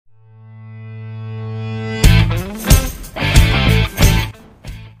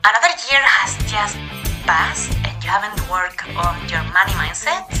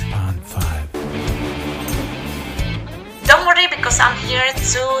mindset? On 5. Don't worry, because I'm here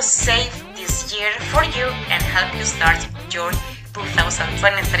to save this year for you and help you start your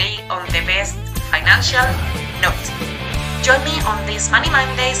 2023 on the best financial note. Join me on this Money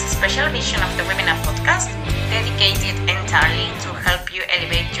Mondays special edition of the Webinar podcast, dedicated entirely to help you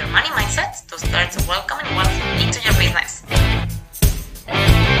elevate your money mindset to start welcoming wealth into your business.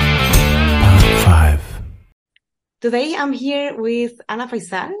 On 5. Today I'm here with Ana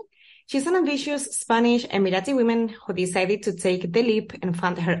Faisal. She's an ambitious Spanish Emirati woman who decided to take the leap and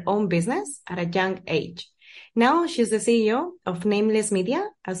fund her own business at a young age. Now she's the CEO of Nameless Media,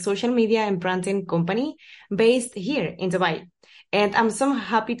 a social media and branding company based here in Dubai. And I'm so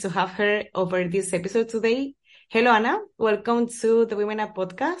happy to have her over this episode today. Hello, Ana. Welcome to the Women Up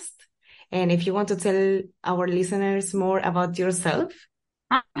podcast. And if you want to tell our listeners more about yourself.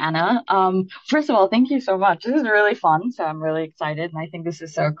 Hi, Anna. First of all, thank you so much. This is really fun, so I'm really excited, and I think this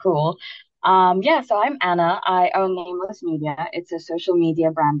is so cool. So I'm Anna. I own Nameless Media. It's a social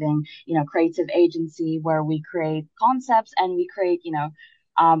media branding, creative agency where we create concepts and we create,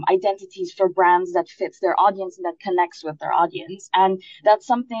 identities for brands that fits their audience and that connects with their audience. And that's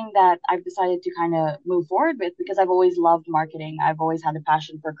something that I've decided to kind of move forward with because I've always loved marketing. I've always had a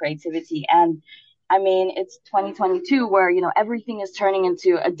passion for creativity. And I mean, it's 2022 where, everything is turning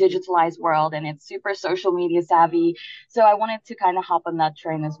into a digitalized world and it's super social media savvy. So I wanted to kind of hop on that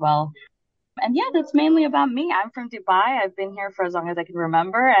train as well. And yeah, that's mainly about me. I'm from Dubai. I've been here for as long as I can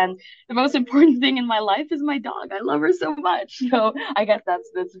remember. And the most important thing in my life is my dog. I love her so much. So I guess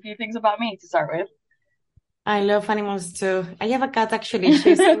that's a few things about me to start with. I love animals too. I have a cat actually.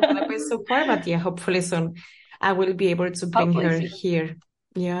 She's in Budapest so far, but yeah, hopefully soon I will be able to bring her here.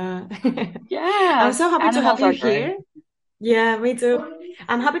 Yeah. Yeah. I'm so happy to have you Animals are here. great. Yeah, me too.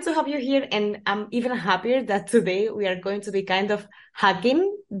 I'm happy to have you here, and I'm even happier that today we are going to be kind of hacking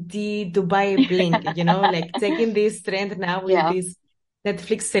the Dubai Bling, like taking this trend now with Yeah. this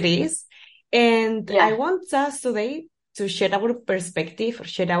Netflix series. And I Yeah. want us today to share our perspective,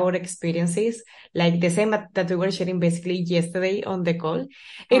 share our experiences, like the same that we were sharing basically yesterday on the call.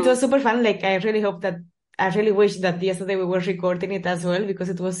 It was super fun. Like, I really wish that yesterday we were recording it as well because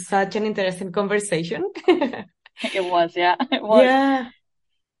it was such an interesting conversation. It was, yeah. It was. Yeah.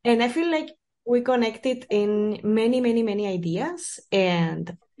 And I feel like we connected in many, many, many ideas. And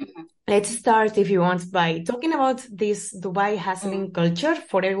Mhm. let's start, if you want, by talking about this Dubai Mm. hustling culture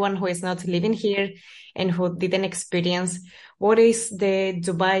for everyone who is not living here and who didn't experience what is the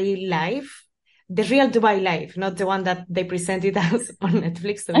Dubai life, the real Dubai life, not the one that they presented us on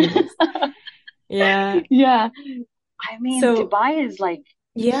Netflix, to be honest. Yeah. Yeah. I mean, So, Dubai is like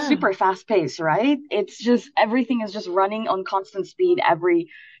yeah. super fast paced, right? It's just everything is just running on constant speed. Every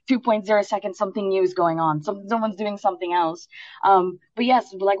 2.0 seconds, something new is going on. Someone's doing something else. But yes,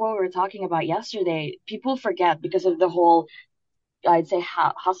 like what we were talking about yesterday, people forget because of the whole, I'd say,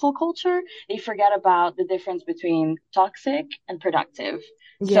 hustle culture. They forget about the difference between toxic and productive.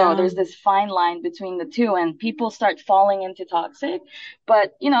 So Yeah. there's this fine line between the two, and people start falling into toxic. But,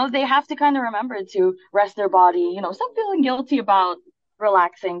 they have to kind of remember to rest their body, stop feeling guilty about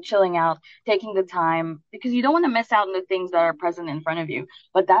relaxing, chilling out, taking the time, because you don't want to miss out on the things that are present in front of you.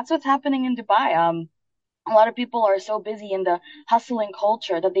 But that's what's happening in Dubai. A lot of people are so busy in the hustling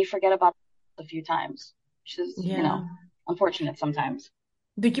culture that they forget about a few times, which is, Yeah. unfortunate sometimes.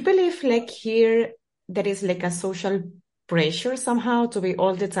 Do you believe like here there is like a social pressure somehow to be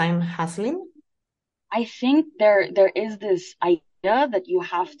all the time hustling? I think there is this idea that you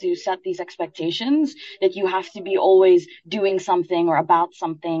have to set these expectations, that you have to be always doing something or about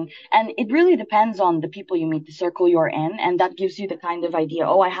something. And it really depends on the people you meet, the circle you're in. And that gives you the kind of idea,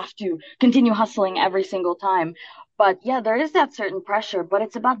 oh, I have to continue hustling every single time. But yeah, there is that certain pressure, but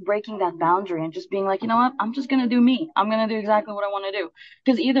it's about breaking that boundary and just being like, you know what, I'm just going to do me. I'm going to do exactly what I want to do.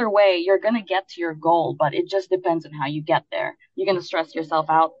 Because either way, you're going to get to your goal, but it just depends on how you get there. You're going to stress yourself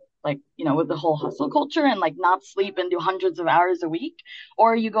out, like, with the whole hustle culture and like not sleep and do hundreds of hours a week?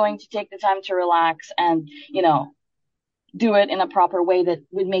 Or are you going to take the time to relax and, do it in a proper way that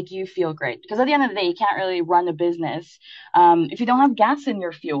would make you feel great? Because at the end of the day, you can't really run a business if you don't have gas in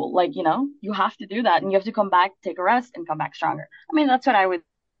your fuel. Like, you have to do that and you have to come back, take a rest and come back stronger. I mean, that's what I would,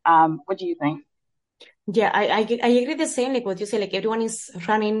 what do you think? Yeah, I agree the same, like what you say, like everyone is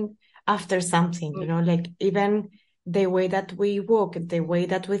running after something, like even the way that we walk, the way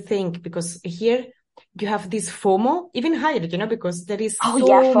that we think, because here you have this FOMO even higher, because there is Oh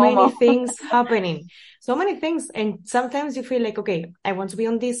yeah, so many FOMO. things happening, so many things. And sometimes you feel like, okay, I want to be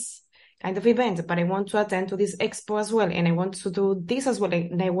on this kind of event, but I want to attend to this expo as well, and I want to do this as well,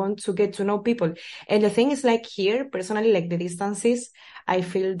 and I want to get to know people. And the thing is, like here, personally, like the distances, I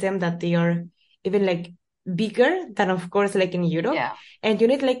feel them that they are even like bigger than, of course, like in Europe. Yeah. And you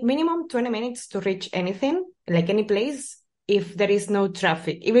need like minimum 20 minutes to reach anything, like any place, if there is no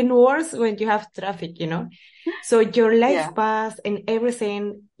traffic. Even worse when you have traffic, you know? So your life path and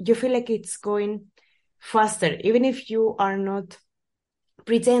everything, you feel like it's going faster, even if you are not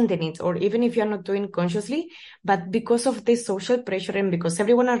pretending it, or even if you're not doing consciously, but because of the social pressure and because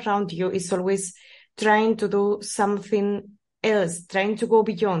everyone around you is always trying to do something else, trying to go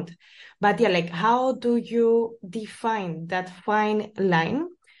beyond. But yeah, like how do you define that fine line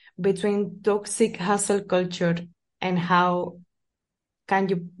between toxic hustle culture and how can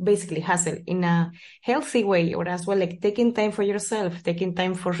you basically hustle in a healthy way, or as well like taking time for yourself, taking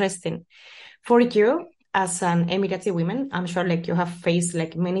time for resting? For you as an Emirati woman, I'm sure like you have faced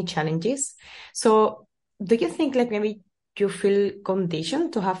like many challenges. So do you think like maybe you feel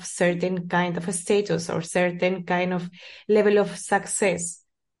conditioned to have certain kind of a status or certain kind of level of success?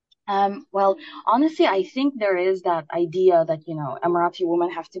 Well, honestly, I think there is that idea that, Emirati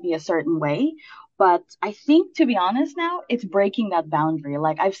women have to be a certain way. But I think, to be honest now, it's breaking that boundary.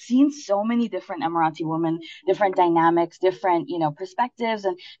 Like, I've seen so many different Emirati women, different dynamics, different, perspectives,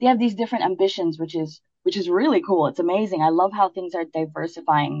 and they have these different ambitions, which is really cool. It's amazing. I love how things are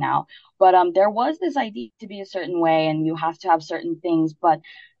diversifying now. But there was this idea to be a certain way and you have to have certain things. But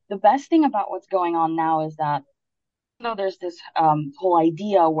the best thing about what's going on now is that there's this whole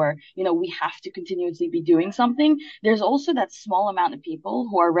idea where we have to continuously be doing something, there's also that small amount of people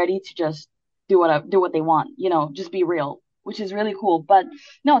who are ready to just do what they want, just be real, which is really cool. But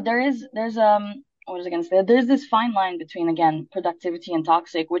no, there's what was I going to say, there's this fine line between, again, productivity and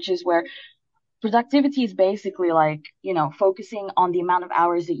toxic, which is where productivity is basically like, focusing on the amount of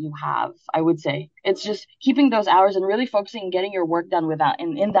hours that you have. I would say it's just keeping those hours and really focusing and getting your work done with that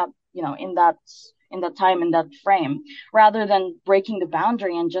in that, in that time, in that frame, rather than breaking the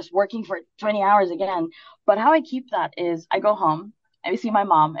boundary and just working for 20 hours again. But how I keep that is I go home, I see my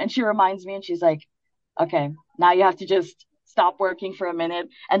mom, and she reminds me, and she's like, okay, now you have to just stop working for a minute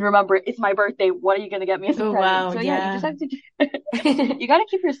and remember it's my birthday. What are you going to get me as a Oh, present? wow, So yeah, you yeah. just have to, you got to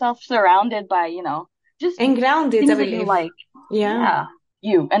keep yourself surrounded by, just And grounded, I things that you believe. like. Yeah.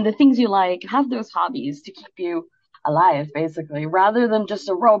 Yeah, and the things you like, have those hobbies to keep you alive, basically, rather than just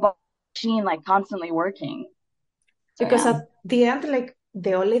a robot machine like constantly working. So Because yeah. at the end, like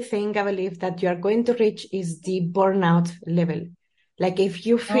the only thing I believe that you are going to reach is the burnout level. Like if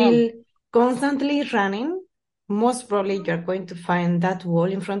you feel constantly running, most probably you're going to find that wall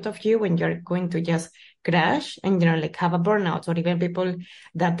in front of you when you're going to just crash and, like have a burnout, or even people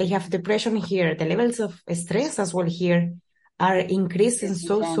that they have depression here. The levels of stress as well here are increasing It's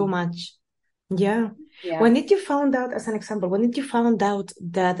so insane. much. Yeah. Yeah. When did you found out, as an example, when did you found out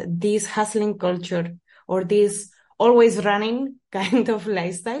that this hustling culture or this always running kind of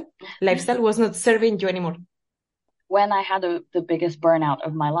lifestyle was not serving you anymore? When I had the biggest burnout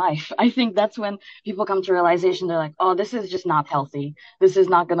of my life, I think that's when people come to realization. They're like, oh, this is just not healthy. This is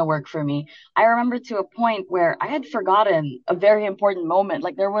not going to work for me. I remember to a point where I had forgotten a very important moment.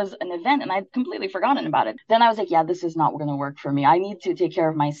 Like there was an event and I'd completely forgotten about it. Then I was like, yeah, this is not going to work for me. I need to take care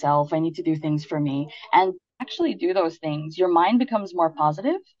of myself. I need to do things for me. And actually do those things, your mind becomes more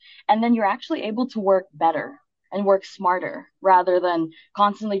positive, and then you're actually able to work better and work smarter rather than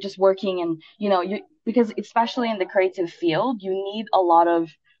constantly just working. And because especially in the creative field, you need a lot of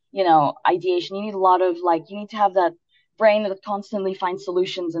ideation. You need a lot of, like, you need to have that brain that constantly finds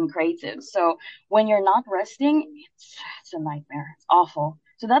solutions and creative. So when you're not resting, it's a nightmare. It's awful.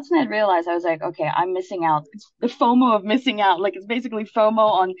 So that's when I realized, I was like, okay, I'm missing out. It's the FOMO of missing out. Like, it's basically FOMO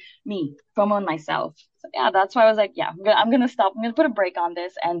on me, FOMO on myself. So yeah, that's why I was like, yeah, I'm gonna stop. I'm gonna put a break on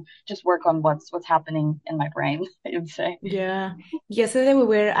this and just work on what's happening in my brain, I'd say. Yeah. Yesterday we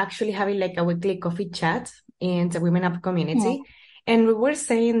were actually having like a weekly coffee chat in the Women Up community. And we were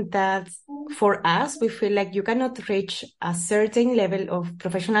saying that for us, we feel like you cannot reach a certain level of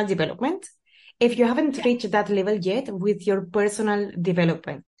professional development if you haven't Yeah. reached that level yet with your personal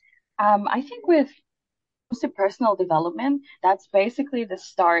development. I think with personal development, that's basically the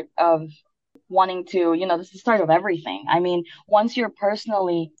start of wanting to, this is the start of everything. I mean, once you're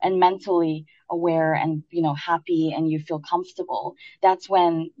personally and mentally aware and, happy and you feel comfortable, that's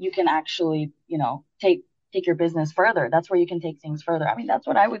when you can actually, take your business further. That's where you can take things further. I mean, that's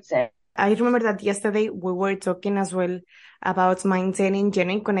what I would say. I remember that yesterday we were talking as well about maintaining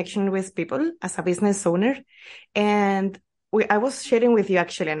genuine connection with people as a business owner. And I was sharing with you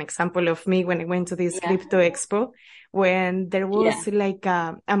actually an example of me when I went to this Yeah. crypto expo, when there Yeah. was like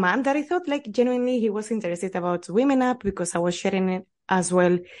a man that I thought like genuinely he was interested about women up, because I was sharing it as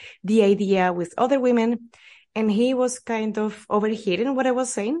well, the idea with other women. And he was kind of overhearing what I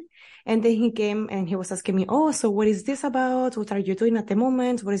was saying. And then he came and he was asking me, oh, so what is this about? What are you doing at the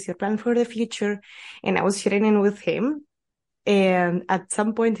moment? What is your plan for the future? And I was sharing it with him. And at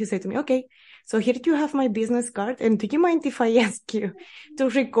some point he said to me, okay, so here you have my business card. And do you mind if I ask you to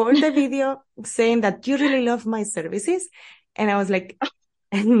record a video saying that you really love my services? And I was like,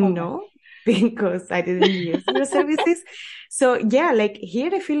 Oh my. no, because I didn't use your services. So yeah, like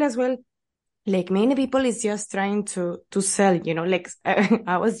here I feel as well, like many people is just trying to sell, like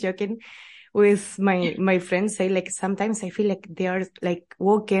I was joking with my friends, say like sometimes I feel like they are like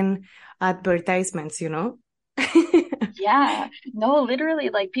walking advertisements. Yeah, no, literally,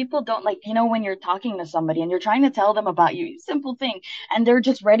 like people don't like, when you're talking to somebody and you're trying to tell them about you, simple thing, and they're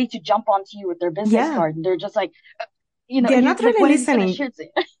just ready to jump onto you with their business Yeah, card, and they're just like, they're and you're not like, really what is he gonna listening. shoot?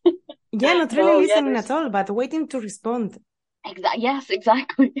 Yeah, not really No, yeah, listening there's at all, but waiting to respond. yes,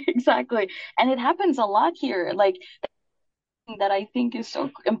 exactly, exactly, and it happens a lot here. Like that I think is so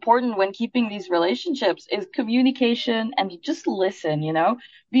important when keeping these relationships is communication and just listen,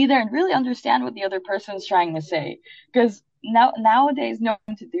 be there and really understand what the other person's trying to say. Because nowadays, no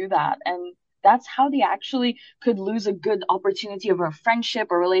one to do that. And that's how they actually could lose a good opportunity of a friendship,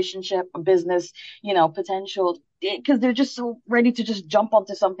 a relationship, a business, potential. Because they're just so ready to just jump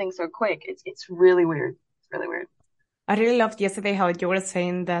onto something so quick. It's really weird. It's really weird. I really loved yesterday how you were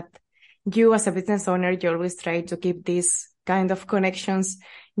saying that you as a business owner, you always try to keep these kind of connections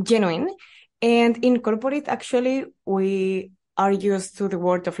genuine. And in corporate, actually, we are used to the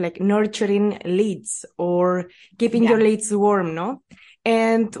word of like nurturing leads or keeping Yeah. your leads warm, no?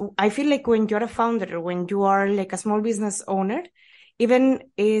 And I feel like when you're a founder, when you are like a small business owner, even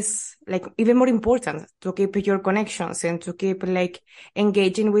is like even more important to keep your connections and to keep like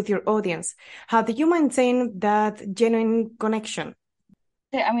engaging with your audience. How do you maintain that genuine connection?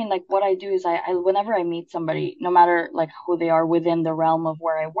 I mean, like what I do is I whenever I meet somebody, no matter like who they are within the realm of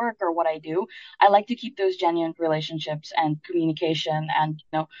where I work or what I do, I like to keep those genuine relationships and communication and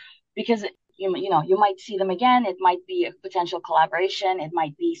because you might see them again, it might be a potential collaboration, it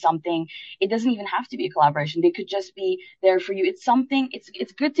might be something, it doesn't even have to be a collaboration. They could just be there for you. It's something,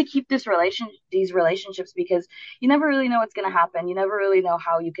 it's good to keep these relationships because you never really know what's going to happen. You never really know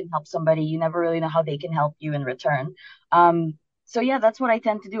how you can help somebody. You never really know how they can help you in return. So yeah, that's what I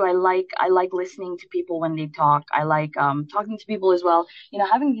tend to do. I like listening to people when they talk. I like talking to people as well.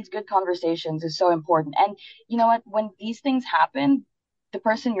 Having these good conversations is so important. And you know what? When these things happen, the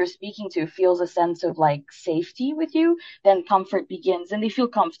person you're speaking to feels a sense of like safety with you, then comfort begins and they feel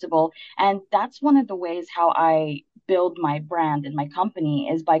comfortable. And that's one of the ways how I build my brand and my company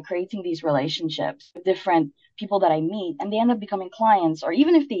is by creating these relationships with different people that I meet and they end up becoming clients, or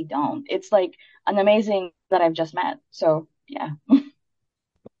even if they don't, it's like an amazing that I've just met. So yeah.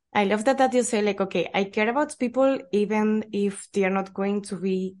 I love that you say like, okay, I care about people even if they are not going to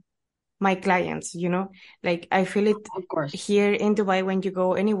be my clients. Like I feel it Of course. here in Dubai when you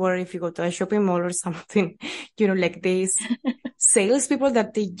go anywhere, if you go to a shopping mall or something, like these salespeople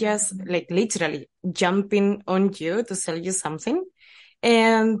that they just like literally jumping on you to sell you something.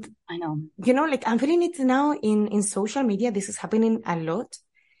 And, I know. like I'm feeling it now in social media. This is happening a lot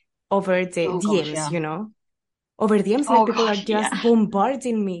over the Oh gosh, DMs, yeah. over DMs, like Oh people are gosh, just yeah.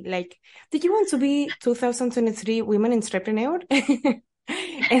 bombarding me. Like, do you want to be 2023 women entrepreneur?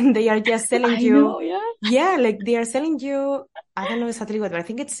 And they are just selling I you, know, yeah. yeah, like they are selling you, I don't know exactly what, but I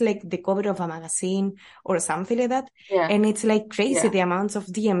think it's like the cover of a magazine or something like that. Yeah, And it's like crazy yeah. the amounts of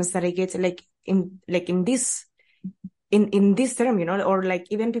DMs that I get in this in this term, or like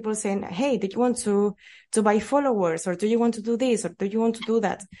even people saying, hey, do you want to buy followers, or do you want to do this, or do you want to do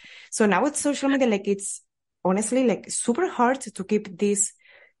that? So now with social media, like it's honestly like super hard to keep this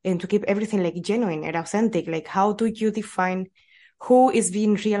and to keep everything like genuine and authentic. Like how do you define who is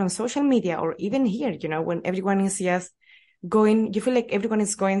being real on social media, or even here, when everyone is just going, you feel like everyone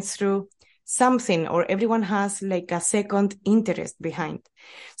is going through something, or everyone has like a second interest behind.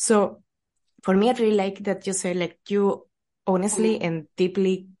 So for me, I really like that you say like you honestly Mhm. and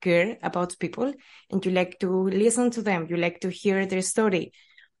deeply care about people, and you like to listen to them. You like to hear their story.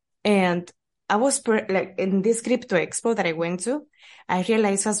 And I was like in this crypto expo that I went to, I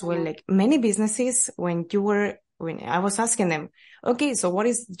realized as well, Mhm. like many businesses, when I was asking them, okay, so what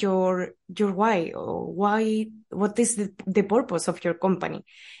is your why, or what is the purpose of your company?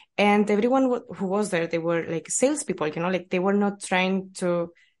 And everyone who was there, they were like salespeople, like they were not trying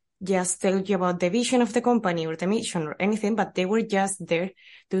just tell you about the vision of the company or the mission or anything, but they were just there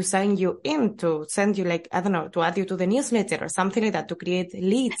to sign you in, to send you like, I don't know, to add you to the newsletter or something like that, to create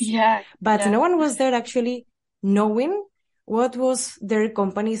leads. Yeah. But Yeah. no one was there actually knowing what was their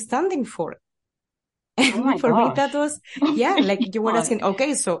company standing for. Oh my For me, gosh. that was, Oh yeah, my like you were God. asking,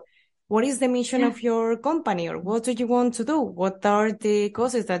 okay, so what is the mission Yeah. of your company, or what do you want to do? What are the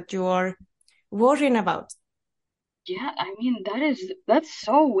causes that you are worrying about? Yeah, I mean that's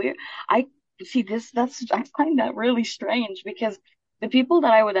so weird. I see this I find that really strange because the people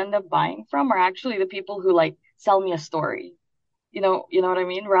that I would end up buying from are actually the people who like sell me a story. You know what I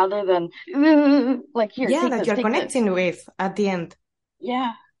mean? Rather than like here, Yeah, take that this, you're take this. connecting with at the end,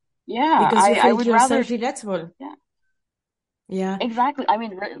 Yeah. Yeah, because you I feel would rather yourself relatable. yeah, Yeah. exactly. I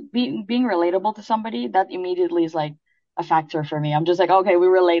mean, being relatable to somebody, that immediately is like a factor for me. I'm just like, okay, we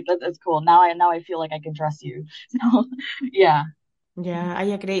relate. That's cool. Now I feel like I can trust you. So, yeah. Yeah, I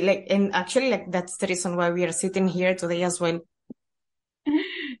agree. Like, and actually, like, that's the reason why we are sitting here today as well.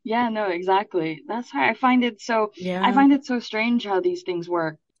 Yeah, no, exactly. That's why I Yeah. find it so strange how these things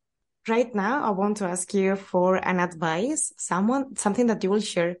work. Right now, I want to ask you for an advice, something that you will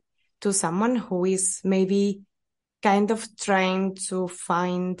share to someone who is maybe kind of trying to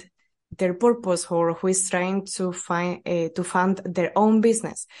find their purpose, or who is trying to fund their own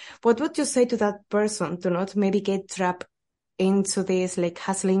business. What would you say to that person to not maybe get trapped into this like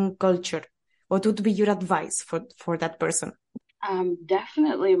hustling culture? What would be your advice for that person?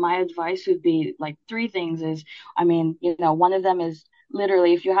 Definitely my advice would be like three things is, I mean, one of them is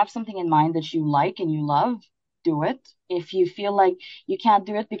literally if you have something in mind that you like and you love, do it. If you feel like you can't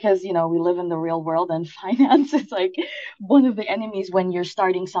do it because, we live in the real world and finance is like one of the enemies when you're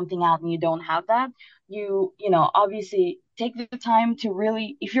starting something out and you don't have that, obviously take the time to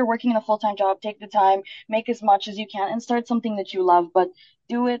really, if you're working in a full-time job, take the time, make as much as you can and start something that you love, but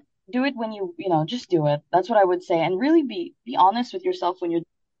do it when just do it. That's what I would say. And really be honest with yourself when you're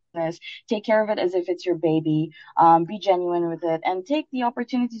doing this. Take care of it as if it's your baby. Be genuine with it and take the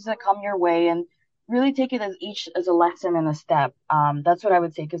opportunities that come your way and really take it as each as a lesson and a step. That's what I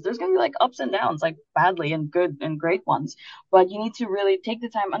would say because there's going to be like ups and downs, like badly and good and great ones. But you need to really take the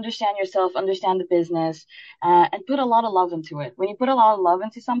time, understand yourself, understand the business, and put a lot of love into it. When you put a lot of love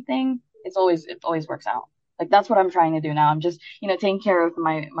into something, it always works out. Like that's what I'm trying to do now. I'm just, taking care of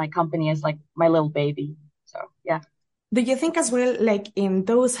my company as like my little baby. So yeah. Do you think as well, like in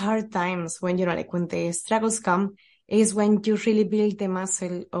those hard times when, like when the struggles come, is when you really build the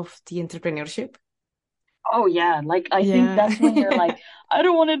muscle of the entrepreneurship? Oh yeah. Like I think Yeah. that's when you're like, I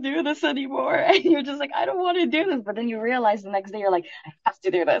don't want to do this anymore. And you're just like, I don't want to do this. But then you realize the next day you're like, I have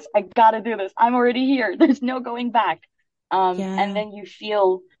to do this. I gotta do this. I'm already here. There's no going back. And Yeah. then you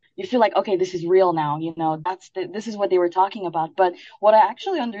feel like, okay, this is real now. This is what they were talking about. But what I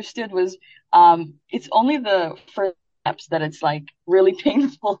actually understood was, it's only the first steps that it's like really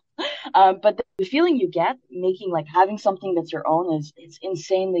painful. But the feeling you get making like having something that's your own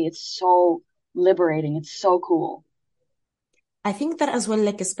it's so liberating. It's so cool. I think that as well,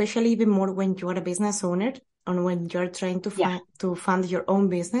 like especially even more when you're a business owner and when you're trying to Yeah. fund your own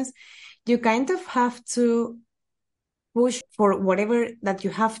business, you kind of have to push for whatever that you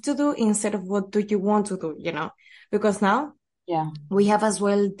have to do instead of what do you want to do, because now Yeah. we have as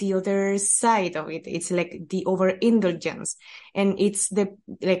well the other side of it. It's like the overindulgence. And it's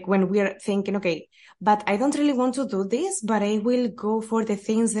like when we're thinking, okay, but I don't really want to do this, but I will go for the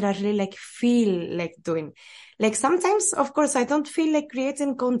things that I really like feel like doing. Like sometimes, of course, I don't feel like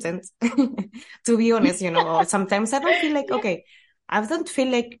creating content, to be honest, or sometimes I don't feel like, Yeah. okay, I don't feel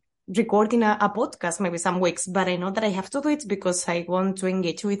like recording a podcast maybe some weeks, but I know that I have to do it because I want to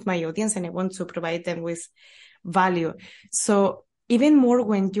engage with my audience and I want to provide them with value. So even more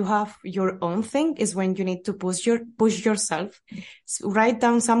when you have your own thing is when you need to push yourself, write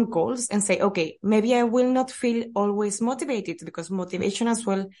down some goals and say, okay, maybe I will not feel always motivated because motivation as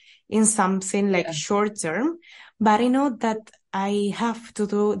well in something like Yeah. short term, but I know that I have to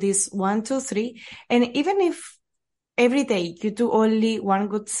do this 1, 2, 3. And even if every day you do only one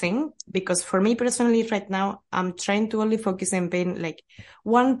good thing, because for me personally right now, I'm trying to only focus on being like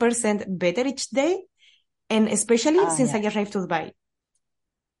 1% better each day. And especially since I Yeah. arrived to Dubai,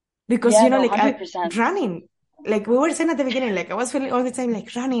 because, Yeah, no, like 100%. running, like we were saying at the beginning, like I was feeling all the time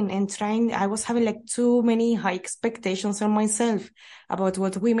like running and trying, I was having like too many high expectations on myself about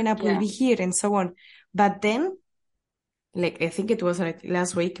what Women Up will Yeah. be here and so on. But then, like, I think it was like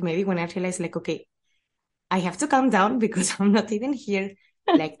last week, maybe when I realized like, okay, I have to calm down because I'm not even here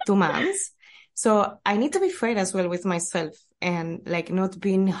like 2 months. So I need to be fair as well with myself and like not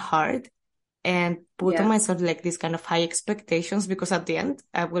being hard and put on myself like this kind of high expectations, because at the end,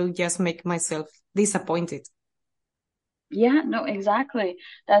 I will just make myself disappointed. Yeah, no, exactly.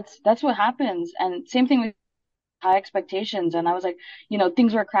 That's what happens. And same thing with high expectations. And I was like,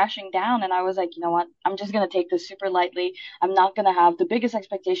 things were crashing down, and I was like, you know what? I'm just gonna take this super lightly. I'm not gonna have the biggest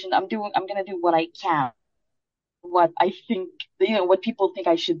expectations. I'm gonna do what I can, what I think, what people think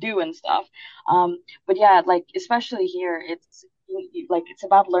I should do and stuff. But yeah, like especially here, it's like it's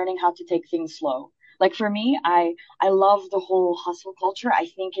about learning how to take things slow. Like for me, I love the whole hustle culture. I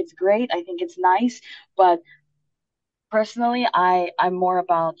think it's great. I think it's nice, but personally, I'm more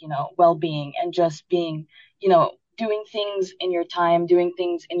about, well-being and just being, doing things in your time, doing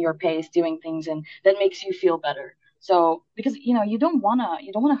things in your pace, doing things and that makes you feel better. So because you don't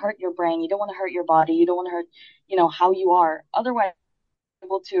wanna hurt your brain, you don't wanna hurt your body, you don't wanna hurt, how you are. Otherwise, you're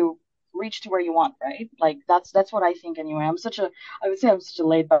able to reach to where you want, right? Like that's what I think anyway. I would say I'm such a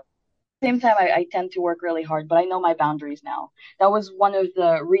laid back same time, I tend to work really hard, but I know my boundaries now. That was one of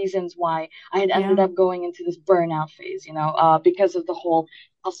the reasons why I had ended Yeah. up going into this burnout phase, because of the whole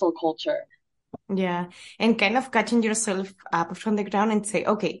hustle culture. Yeah. And kind of catching yourself up from the ground and say,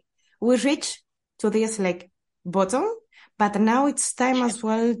 okay, we reached to this like bottom, but now it's time as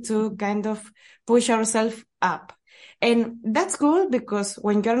well to kind of push ourselves up. And that's good, because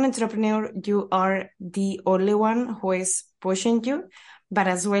when you're an entrepreneur, you are the only one who is pushing you, but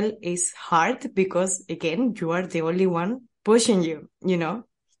as well it's hard because again, you are the only one pushing you,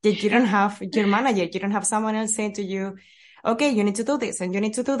 that you don't have your manager, you don't have someone else saying to you, okay, you need to do this and you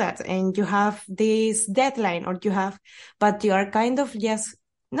need to do that. And you have this deadline but you are kind of just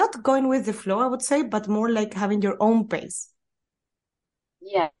not going with the flow, I would say, but more like having your own pace.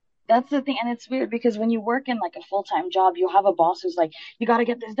 Yeah, that's the thing. And it's weird because when you work in like a full-time job, you have a boss who's like, you got to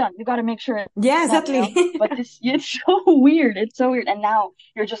get this done. You got to make sure it's Yeah, done. exactly. But it's so weird. It's so weird. And now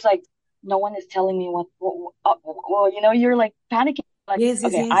you're just like, no one is telling me well, you're like panicking. Like, Yes,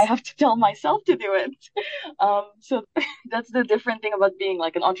 yes, okay, I yes. have to tell myself to do it. So that's the different thing about being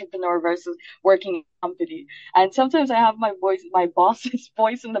like an entrepreneur versus working in a company. And sometimes I have my boss's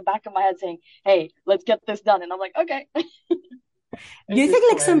voice in the back of my head saying, hey, let's get this done. And I'm like, okay. Do you It's think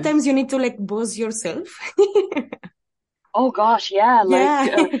like hilarious. sometimes you need to like boost yourself? Oh gosh, yeah. Like,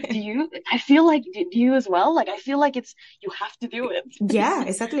 Yeah. do you? I feel like do you as well? Like, I feel like you have to do it. Yeah,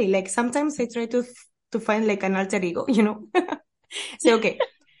 exactly. Like sometimes I try to find like an alter ego. Say, okay,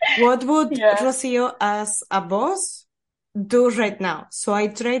 what would Yeah, Rocio as a boss do right now? So I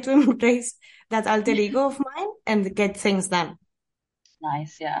try to embrace that alter ego of mine and get things done.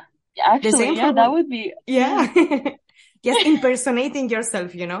 nice. Yeah, yeah. The same Actually, for yeah, that what? would be. Yeah, Yeah. Just impersonating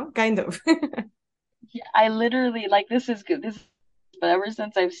yourself, kind of. yeah. I literally like this is good. But ever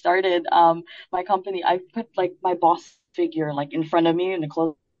since I've started my company, I've put like my boss figure like in front of me in the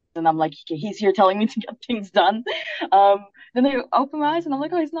clothes, and I'm like, okay, he's here telling me to get things done. Um, then I open my eyes and I'm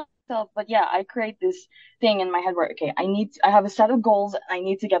like, oh, he's not himself. But yeah, I create this thing in my head where okay, I have a set of goals and I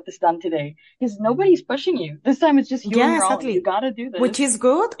need to get this done today because nobody's pushing you. This time it's just you on Yeah, your own. You exactly. gotta do Which this. is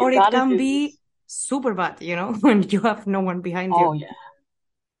good, You or it gotta can do be this. super bad, when you have no one behind you. Oh yeah.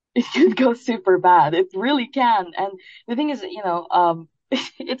 It can go super bad. It really can. And the thing is,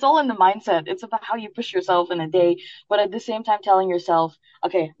 it's all in the mindset. It's about how you push yourself in a day, but at the same time telling yourself,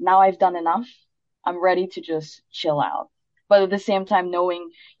 okay, now I've done enough. I'm ready to just chill out. But at the same time, knowing,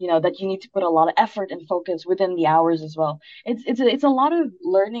 that you need to put a lot of effort and focus within the hours as well. It's a lot of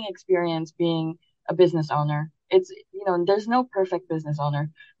learning experience being a business owner. There's no perfect business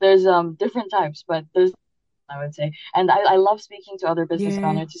owner. There's different types, but there's I would say. And I love speaking to other business Yeah.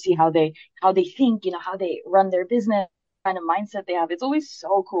 owners to see how they think, how they run their business, kind of mindset they have. It's always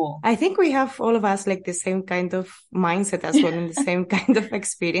so cool. I think we have all of us like the same kind of mindset as well and the same kind of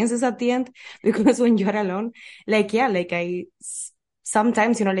experiences at the end. Because when you're alone, like, yeah, like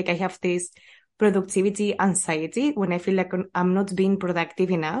sometimes, like I have this productivity anxiety when I feel like I'm not being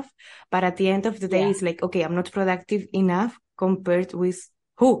productive enough. But at the end of the day, Yeah, it's like, okay, I'm not productive enough compared with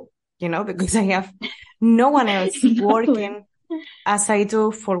who, because I have no one else exactly. working as I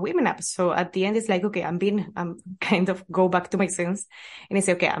do for women apps. So at the end, it's like, okay, I'm kind of go back to my sense and I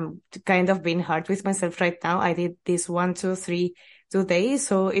say, okay, I'm kind of being hard with myself right now. I did this 1, 2, 3 today.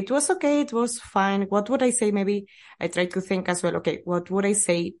 So it was okay. It was fine. What would I say? Maybe I try to think as well. Okay, what would I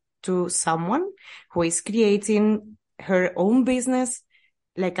say to someone who is creating her own business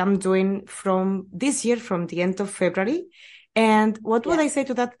like I'm doing from this year, from the end of February? And what would Yeah, I say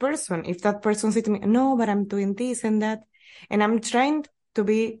to that person if that person said to me, no, but I'm doing this and that? And I'm trying to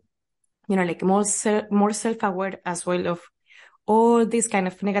be, like more self-aware as well of all this kind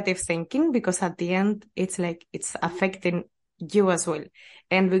of negative thinking, because at the end, it's like, it's affecting you as well.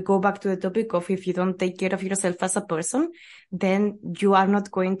 And we go back to the topic of if you don't take care of yourself as a person, then you are not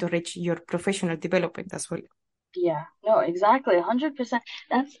going to reach your professional development as well. Yeah, no, exactly. 100%.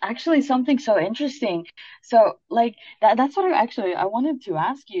 That's actually something so interesting. So like that's what I wanted to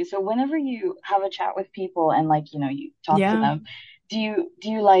ask you. So whenever you have a chat with people and like, you talk to Yeah. them, do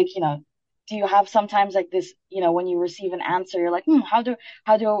you like, do you have sometimes like this, when you receive an answer, you're like, how do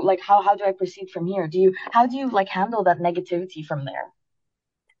I proceed from here? How do you like handle that negativity from there?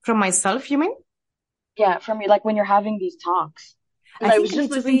 From myself, you mean? Yeah, from you, like when you're having these talks. I Because I think was I just need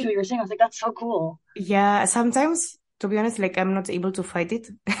to listening to be, what you were saying. I was like, that's so cool. yeah, sometimes, to be honest, like I'm not able to fight it.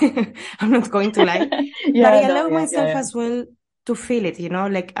 I'm not going to lie, but I Yeah, no, allow yeah, yeah, myself yeah. as well to feel it,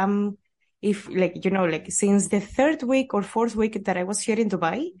 like if like, like since the third week or fourth week that I was here in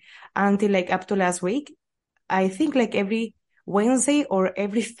Dubai until like up to last week, I think like every Wednesday or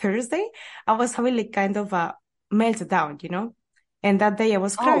every Thursday, I was having like kind of a meltdown. And that day I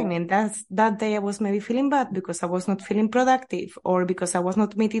was crying, Oh, and that day I was maybe feeling bad because I was not feeling productive or because I was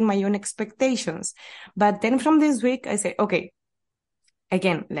not meeting my own expectations. But then from this week, I say, okay,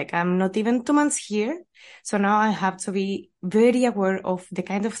 again, like I'm not even 2 months here. So now I have to be very aware of the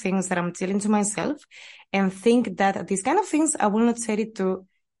kind of things that I'm telling to myself and think that these kind of things, I will not say it to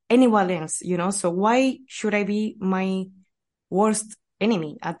anyone else. So why should I be my worst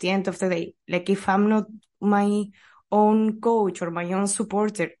enemy at the end of the day? Like if I'm not my own coach or my own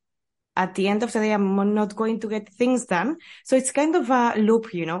supporter, at the end of the day, I'm not going to get things done. So it's kind of a loop.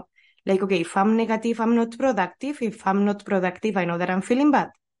 Like, okay, if I'm negative, I'm not productive. If I'm not productive, I know that I'm feeling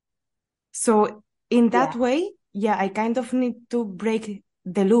bad. So in that yeah. way, yeah, I kind of need to break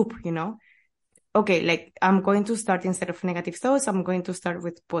the loop. Okay, like I'm going to start instead of negative thoughts, I'm going to start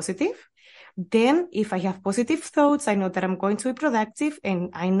with positive. Then if I have positive thoughts, I know that I'm going to be productive. And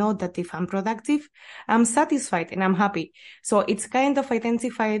I know that if I'm productive, I'm satisfied and I'm happy. So it's kind of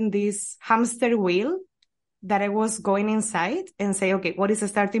identifying this hamster wheel that I was going inside and say, okay, what is the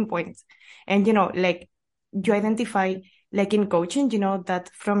starting point? And, like you identify, like in coaching, that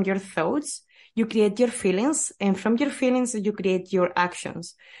from your thoughts, you create your feelings, and from your feelings, you create your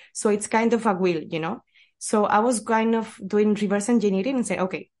actions. So it's kind of a wheel. So I was kind of doing reverse engineering and say,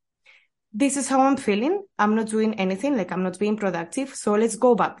 okay, this is how I'm feeling. I'm not doing anything, like I'm not being productive. So let's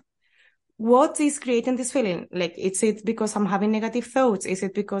go back. What is creating this feeling? Like, is it because I'm having negative thoughts? Is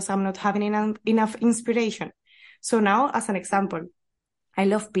it because I'm not having enough inspiration? So now, as an example, I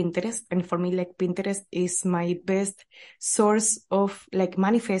love Pinterest. And for me, like Pinterest is my best source of like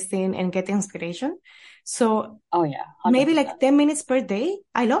manifesting and getting inspiration. So Oh yeah, maybe like 100%. 10 minutes per day.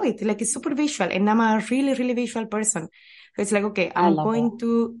 I love it. Like it's super visual and I'm a really, really visual person. So it's like, okay, I I'm love it. going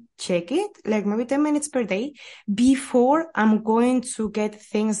to check it like maybe 10 minutes per day before I'm going to get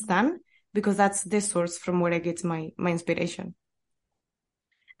things done, because that's the source from where I get my inspiration.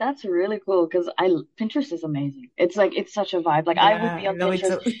 That's really cool because Pinterest is amazing. It's like it's such a vibe. Like I would Yeah, be I on love it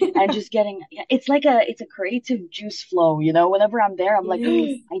Pinterest too. and just getting yeah, it's a creative juice flow, Whenever I'm there, I'm like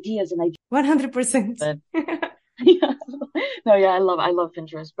Yes, ideas and ideas. 100%. Yeah. No, yeah, I love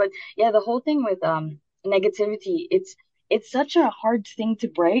Pinterest. But yeah, the whole thing with negativity, it's such a hard thing to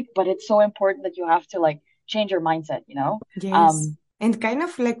break, but it's so important that you have to like change your mindset. Yes. And kind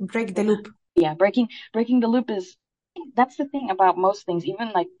of like break the loop. Yeah, breaking the loop is that's the thing about most things,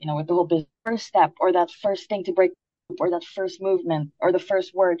 even like, with the whole business first step or that first thing to break the loop or that first movement or the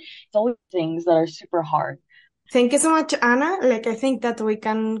first word. It's always things that are super hard. Thank you so much, Anna. Like, I think that we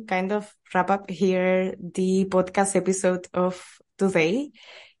can kind of wrap up here the podcast episode of today.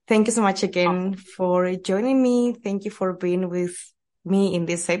 Thank you so much again Awesome. for joining me. Thank you for being with me in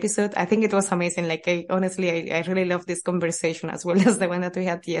this episode. I think it was amazing. Like, I really love this conversation as well as the one that we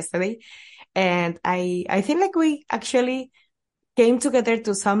had yesterday. And I think like we actually came together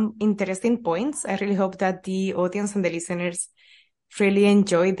to some interesting points. I really hope that the audience and the listeners really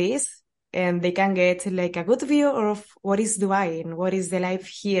enjoy this and they can get like a good view of what is Dubai and what is the life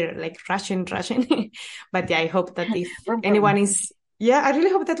here, like Russian. But yeah, I hope that if Vroom, anyone vroom. is, yeah, I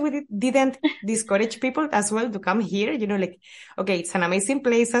really hope that we didn't discourage people as well to come here. Like, okay, it's an amazing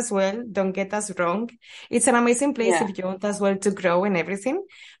place as well. Don't get us wrong. It's an amazing place Yeah. if you want as well to grow and everything.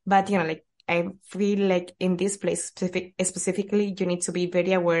 But, like, I feel like in this place specifically, you need to be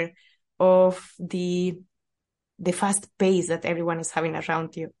very aware of the fast pace that everyone is having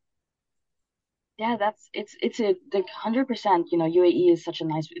around you. Yeah, it's a like 100%, UAE is such a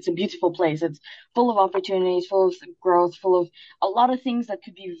it's a beautiful place. It's full of opportunities, full of growth, full of a lot of things that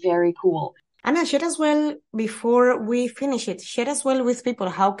could be very cool. Anna, share as well, before we finish it, share as well with people,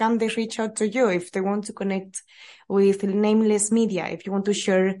 how can they reach out to you if they want to connect with Nameless Media, if you want to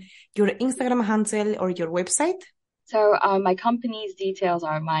share your Instagram handle or your website? So my company's details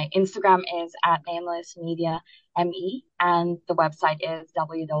are my Instagram is at namelessmedia.me and the website is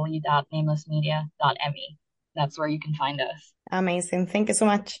www.namelessmedia.me. That's where you can find us. Amazing. Thank you so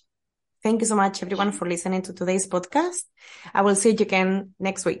much. Thank you so much, everyone, for listening to today's podcast. I will see you again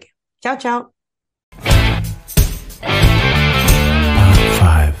next week. Ciao, ciao.